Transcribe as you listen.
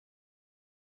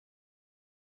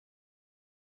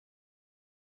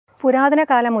പുരാതന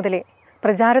കാലം മുതലേ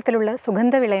പ്രചാരത്തിലുള്ള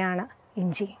സുഗന്ധവിളയാണ്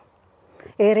ഇഞ്ചി.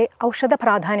 ഏറെ ഔഷധ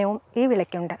പ്രാധാന്യവും ഈ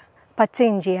വിളയ്ക്കുണ്ട്. പച്ച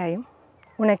ഇഞ്ചിയായും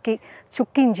ഉണക്കി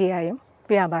ചുക്കിഞ്ചിയായും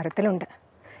വ്യാപാരത്തിലുണ്ട്.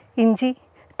 ഇഞ്ചി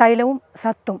തൈലവും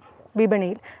സത്തും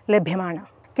വിപണിയിൽ ലഭ്യമാണ്.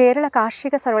 കേരള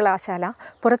കാർഷിക സർവകലാശാല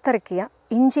പുറത്തിറക്കിയ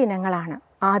ഇഞ്ചി ഇനങ്ങളാണ്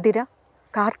ആതിര,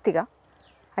 കാർത്തിക,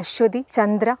 അശ്വതി,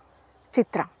 ചന്ദ്ര,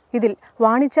 ചിത്ര. ഇതിൽ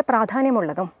വാണിജ്യ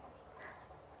പ്രാധാന്യമുള്ളതും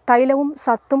തൈലവും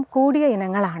സത്തും കൂടിയ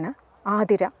ഇനങ്ങളാണ്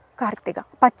ആതിര, കാർത്തിക.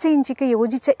 പച്ച ഇഞ്ചിക്ക്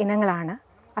യോജിച്ച ഇനങ്ങളാണ്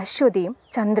അശ്വതിയും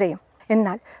ചന്ദ്രയും.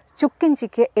 എന്നാൽ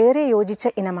ചുക്കിഞ്ചിക്ക് ഏറെ യോജിച്ച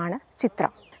ഇനമാണ് ചിത്ര.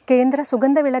 കേന്ദ്ര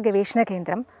സുഗന്ധവിള ഗവേഷണ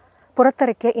കേന്ദ്രം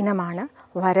പുറത്തിറക്കിയ ഇനമാണ്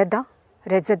വരദ,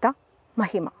 രജത,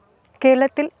 മഹിമ.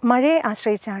 കേരളത്തിൽ മഴയെ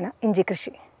ആശ്രയിച്ചാണ് ഇഞ്ചി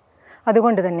കൃഷി.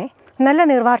 അതുകൊണ്ട് തന്നെ നല്ല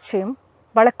നീർവാർച്ചയും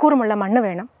വളക്കൂറുമുള്ള മണ്ണ്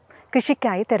വേണം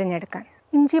കൃഷിക്കായി തിരഞ്ഞെടുക്കാൻ.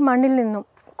 ഇഞ്ചി മണ്ണിൽ നിന്നും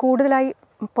കൂടുതലായി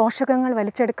പോഷകങ്ങൾ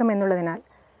വലിച്ചെടുക്കുമെന്നുള്ളതിനാൽ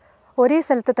ഒരേ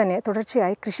സ്ഥലത്ത് തന്നെ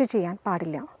തുടർച്ചയായി കൃഷി ചെയ്യാൻ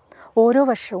പാടില്ല. ഓരോ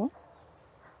വർഷവും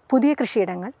പുതിയ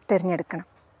കൃഷിയിടങ്ങൾ തിരഞ്ഞെടുക്കണം.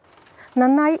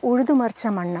 നന്നായി ഉഴുതുമറിച്ച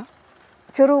മണ്ണ്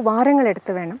ചെറു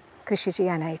വാരങ്ങളെടുത്ത് വേണം കൃഷി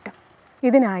ചെയ്യാനായിട്ട്.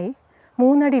 ഇതിനായി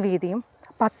 3 അടി വീതിയും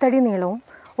 10 അടി നീളവും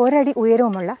 1 അടി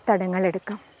ഉയരവുമുള്ള തടങ്ങൾ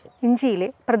എടുക്കാം. ഇഞ്ചിയിലെ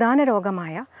പ്രധാന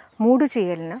രോഗമായ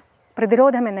മൂടുചീയലിന്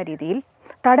പ്രതിരോധമെന്ന രീതിയിൽ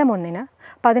തടമൊന്നിന്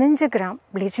 15 ഗ്രാം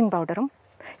ബ്ലീച്ചിങ് പൗഡറും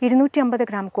 250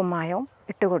 ഗ്രാം കുമ്മായവും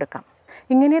ഇട്ടുകൊടുക്കാം.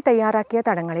 ഇങ്ങനെ തയ്യാറാക്കിയ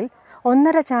തടങ്ങളിൽ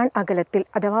 1.5 ചാൺ അകലത്തിൽ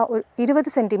അഥവാ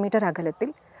 20 സെൻറ്റിമീറ്റർ അകലത്തിൽ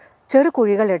ചെറു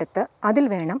കുഴികളെടുത്ത് അതിൽ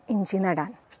വേണം ഇഞ്ചി നടാൻ.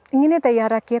 ഇങ്ങനെ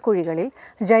തയ്യാറാക്കിയ കുഴികളിൽ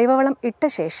ജൈവവളം ഇട്ട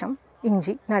ശേഷം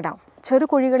ഇഞ്ചി നടാം. ചെറു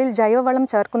കുഴികളിൽ ജൈവവളം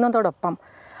ചേർക്കുന്നതോടൊപ്പം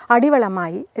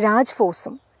അടിവളമായി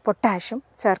രാജ്ഫോസും പൊട്ടാഷും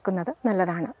ചേർക്കുന്നത്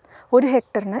നല്ലതാണ്. 1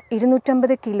 ഹെക്ടറിന്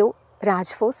 250 കിലോ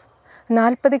രാജ്ഫോസ്,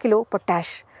 40 കിലോ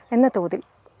പൊട്ടാഷ് എന്ന തോതിൽ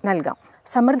നൽകാം.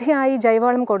 സമൃദ്ധിയായി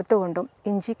ജൈവവളം കൊടുത്തുകൊണ്ടും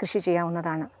ഇഞ്ചി കൃഷി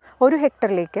ചെയ്യാവുന്നതാണ്. 1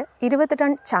 ഹെക്ടറിലേക്ക് 20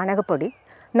 ടൺ ചാണകപ്പൊടി,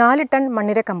 4 ടൺ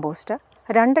മണ്ണിര കമ്പോസ്റ്റ്,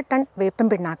 2 ടൺ വേപ്പൻ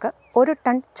പിണ്ണാക്ക്, 1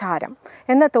 ടൺ ചാരം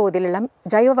എന്ന തോതിലുള്ള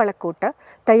ജൈവവളക്കൂട്ട്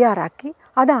തയ്യാറാക്കി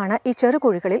അതാണ് ഈ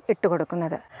ചെറുകുഴികളിൽ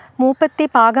ഇട്ടുകൊടുക്കുന്നത്. മൂപ്പത്തി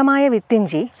പാകമായ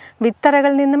വിത്തിഞ്ചി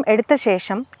വിത്തറകളിൽ നിന്നും എടുത്ത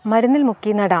ശേഷം മരുന്നിൽ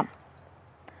മുക്കി നടാം.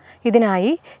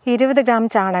 ഇതിനായി 20 ഗ്രാം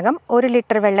ചാണകം 1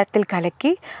 ലിറ്റർ വെള്ളത്തിൽ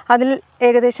കലക്കി അതിൽ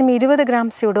ഏകദേശം 20 ഗ്രാം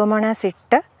സ്യൂഡോമോണാസ്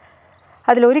ഇട്ട്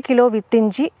അതിൽ 1 കിലോ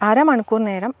വിത്തിഞ്ചി അരമണിക്കൂർ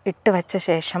നേരം ഇട്ട് വച്ച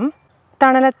ശേഷം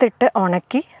തണലത്തിട്ട്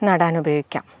ഉണക്കി നടാൻ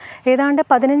ഉപയോഗിക്കാം. ഏതാണ്ട്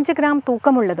 15 ഗ്രാം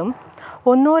തൂക്കമുള്ളതും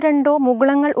 1-2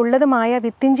 മുകുളങ്ങൾ ഉള്ളതുമായ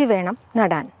വിത്തിഞ്ചി വേണം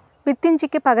നടാൻ.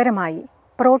 വിത്തിഞ്ചിക്ക് പകരമായി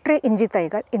പ്രോട്രേ ഇഞ്ചി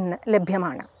തൈകൾ ഇന്ന്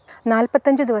ലഭ്യമാണ്.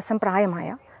 45 ദിവസം പ്രായമായ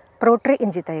പ്രോട്രേ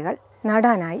ഇഞ്ചി തൈകൾ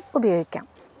നടാനായി ഉപയോഗിക്കാം.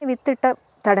 വിത്തിട്ട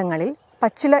തടങ്ങളിൽ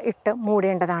പച്ചില ഇട്ട്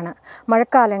മൂടേണ്ടതാണ്.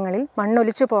 മഴക്കാലങ്ങളിൽ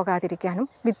മണ്ണൊലിച്ചു പോകാതിരിക്കാനും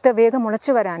വിത്ത് വേഗം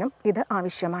മുളച്ചു വരാനും ഇത്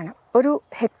ആവശ്യമാണ്. 1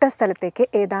 ഹെക്ടർ സ്ഥലത്തേക്ക്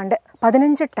ഏതാണ്ട്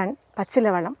 15 ടൺ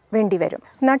പച്ചിലവളം വേണ്ടിവരും.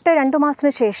 നട്ട് 2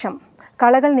 മാസത്തിന് ശേഷം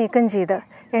കളകൾ നീക്കം ചെയ്ത്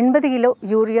 80 കിലോ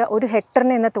യൂറിയ 1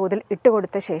 ഹെക്ടറിന് എന്ന തോതിൽ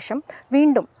ഇട്ടുകൊടുത്ത ശേഷം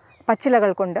വീണ്ടും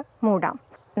പച്ചിലകൾ കൊണ്ട് മൂടാം.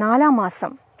 4-ാം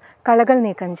മാസം കളകൾ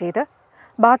നീക്കം ചെയ്ത്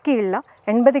ബാക്കിയുള്ള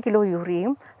 80 കിലോ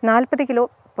യൂറിയയും 40 കിലോ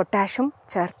പൊട്ടാഷും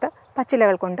ചേർത്ത്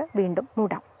പച്ചിലകൾ കൊണ്ട് വീണ്ടും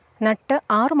മൂടാം. നട്ട്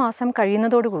 6 മാസം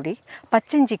കഴിയുന്നതോടുകൂടി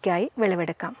പച്ചിഞ്ചിക്കായി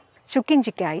വിളവെടുക്കാം.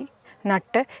 ചുക്കിഞ്ചിക്കായി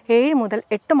നട്ട് 7 മുതൽ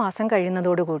 8 മാസം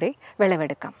കഴിയുന്നതോടുകൂടി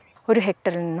വിളവെടുക്കാം. 1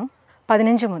 ഹെക്ടറിൽ നിന്നും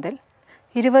 15 മുതൽ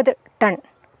 20 ടൺ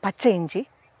പച്ച ഇഞ്ചി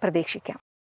പ്രതീക്ഷിക്കാം.